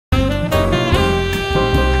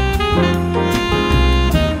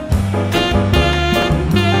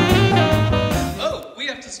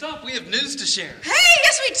share. Hey,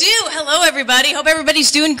 yes we do. Hello, everybody. Hope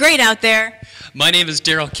everybody's doing great out there. My name is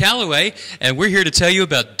Daryl Calloway, and we're here to tell you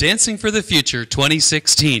about Dancing for the Future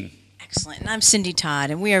 2016. Excellent. And I'm Cindy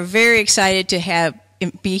Todd, and we are very excited to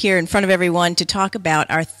be here in front of everyone to talk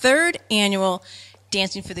about our third annual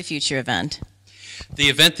Dancing for the Future event. The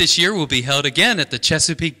event this year will be held again at the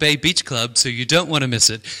Chesapeake Bay Beach Club, so you don't want to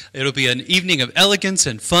miss it. It'll be an evening of elegance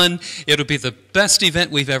and fun. It'll be the best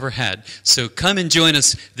event we've ever had. So come and join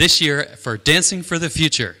us this year for Dancing for the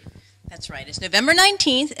Future. That's right. It's November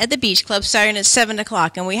 19th at the Beach Club starting at 7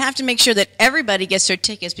 o'clock, and we have to make sure that everybody gets their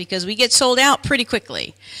tickets because we get sold out pretty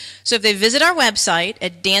quickly. So if they visit our website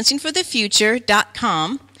at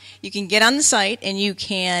dancingforthefuture.com, you can get on the site and you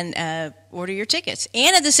can order your tickets.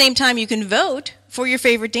 And at the same time, you can vote for your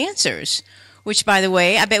favorite dancers, which, by the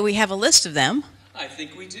way, I bet we have a list of them. I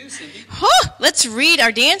think we do, Cindy. Let's read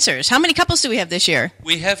our dancers. How many couples do we have this year?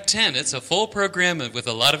 We have 10. It's a full program with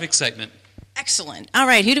a lot of excitement. Excellent. All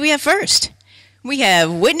right, who do we have first? We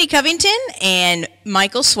have Whitney Covington and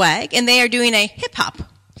Michael Swag, and they are doing a hip-hop.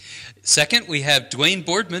 Second, we have Dwayne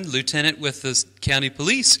Boardman, lieutenant with the county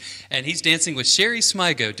police, and he's dancing with Sherry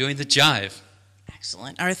Smigo doing the jive.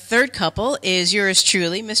 Excellent. Our third couple is yours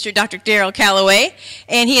truly, Mr. Dr. Daryl Calloway,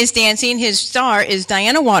 and he is dancing. His star is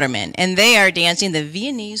Diana Waterman, and they are dancing the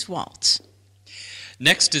Viennese Waltz.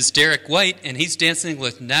 Next is Derek White, and he's dancing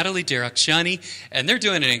with Natalie Derakshani, and they're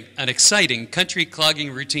doing an exciting country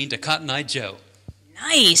clogging routine to Cotton Eye Joe.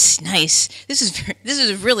 Nice, nice. This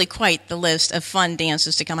is really quite the list of fun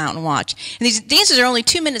dances to come out and watch. And these dances are only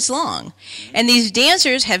 2 minutes long, and these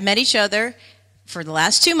dancers have met each other for the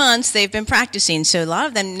last 2 months. They've been practicing, so a lot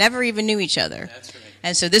of them never even knew each other. That's right.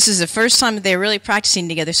 And so this is the first time that they're really practicing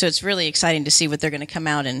together, so it's really exciting to see what they're going to come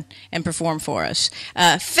out and perform for us.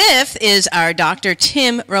 Fifth is our Dr.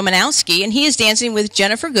 Tim Romanowski, and he is dancing with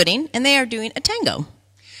Jennifer Gooding, and they are doing a tango.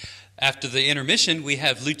 After the intermission, we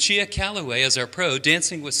have Lucia Calloway as our pro,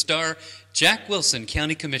 dancing with star Jack Wilson,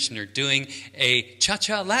 County Commissioner, doing a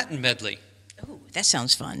cha-cha Latin medley. Oh, that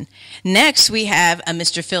sounds fun. Next, we have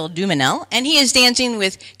Mr. Phil Dumanel, and he is dancing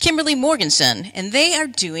with Kimberly Morganson, and they are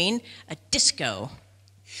doing a disco.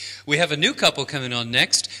 We have a new couple coming on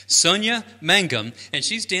next, Sonia Mangum, and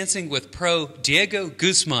she's dancing with pro Diego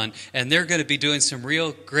Guzman, and they're going to be doing some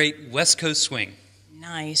real great West Coast swing.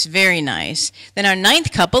 Nice, very nice. Then our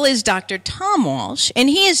ninth couple is Dr. Tom Walsh, and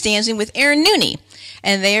he is dancing with Aaron Nooney,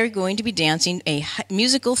 and they are going to be dancing a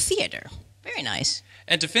musical theater. Very nice.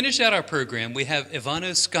 And to finish out our program, we have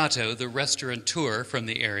Ivano Scotto, the restaurateur from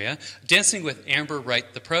the area, dancing with Amber Wright,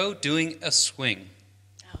 the pro, doing a swing.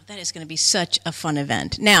 Oh, that is going to be such a fun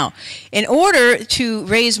event. Now, in order to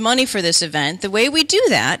raise money for this event, the way we do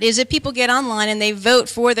that is that people get online and they vote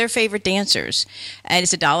for their favorite dancers. And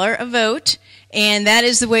it's $1 a vote, and that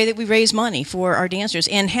is the way that we raise money for our dancers.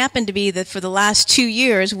 And happened to be that for the last 2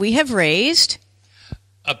 years, we have raised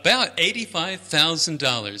about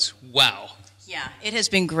 $85,000. Wow. Yeah, it has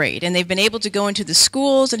been great. And they've been able to go into the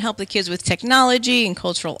schools and help the kids with technology and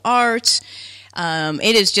cultural arts.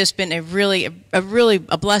 It has just been a really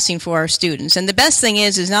blessing for our students. And the best thing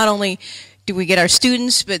is not only do we get our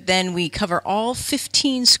students, but then we cover all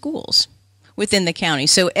 15 schools within the county.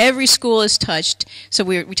 So every school is touched, so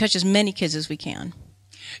we touch as many kids as we can.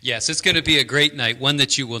 Yes, it's going to be a great night, one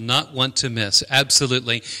that you will not want to miss.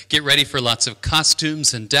 Absolutely. Get ready for lots of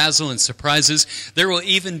costumes and dazzle and surprises. There will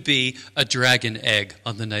even be a dragon egg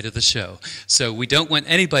on the night of the show. So we don't want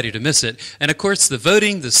anybody to miss it. And of course, the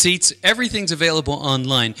voting, the seats, everything's available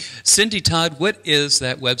online. Cindy Todd, what is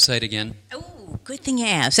that website again? Oh, good thing you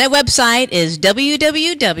asked. That website is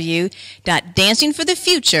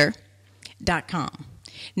www.dancingforthefuture.com.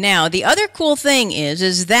 Now, the other cool thing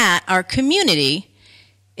is that our community,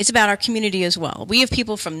 it's about our community as well. We have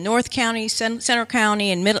people from North County, Central County,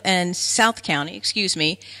 and South County,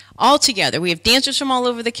 all together. We have dancers from all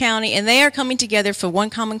over the county, and they are coming together for one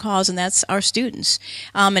common cause, and that's our students.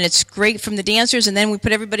 And it's great from the dancers, and then we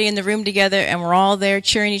put everybody in the room together, and we're all there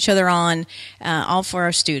cheering each other on, all for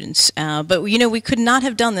our students. But, you know, we could not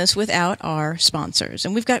have done this without our sponsors,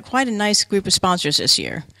 and we've got quite a nice group of sponsors this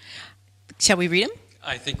year. Shall we read them?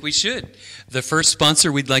 I think we should. The first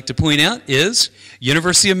sponsor we'd like to point out is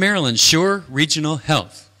University of Maryland Shore Regional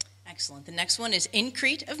Health. Excellent. The next one is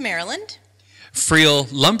Increte of Maryland. Friel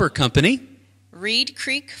Lumber Company. Reed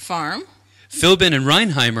Creek Farm. Philbin and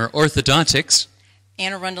Reinheimer Orthodontics.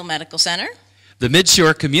 Anne Arundel Medical Center. The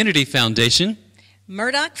Midshore Community Foundation.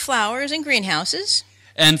 Murdoch Flowers and Greenhouses.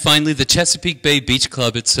 And finally, the Chesapeake Bay Beach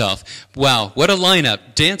Club itself. Wow, what a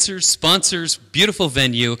lineup. Dancers, sponsors, beautiful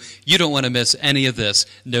venue. You don't want to miss any of this.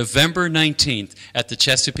 November 19th at the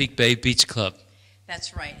Chesapeake Bay Beach Club.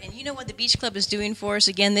 That's right. And you know what the Beach Club is doing for us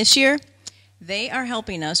again this year? They are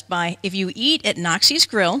helping us by, if you eat at Noxie's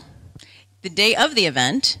Grill the day of the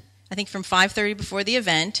event, I think from 5:30 before the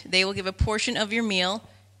event, they will give a portion of your meal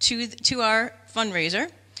to our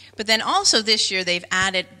fundraiser. But then also this year they've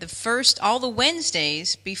added all the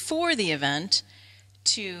Wednesdays before the event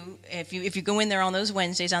to, if you go in there on those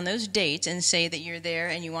Wednesdays, on those dates, and say that you're there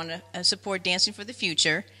and you want to support Dancing for the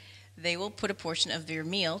Future, they will put a portion of their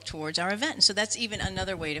meal towards our event. So that's even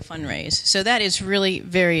another way to fundraise. So that is really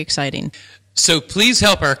very exciting. So please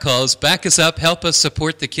help our cause, back us up, help us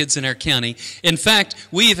support the kids in our county. In fact,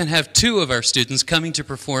 we even have 2 of our students coming to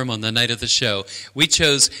perform on the night of the show. We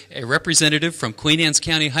chose a representative from Queen Anne's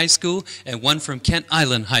County High School and one from Kent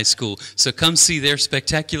Island High School. So come see their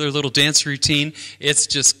spectacular little dance routine. It's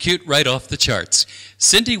just cute right off the charts.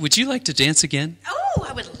 Cindy, would you like to dance again? Oh,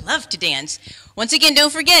 I would love to dance. Once again,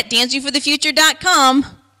 don't forget, dancingforthefuture.com.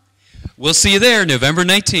 We'll see you there November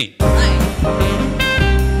 19th. Bye.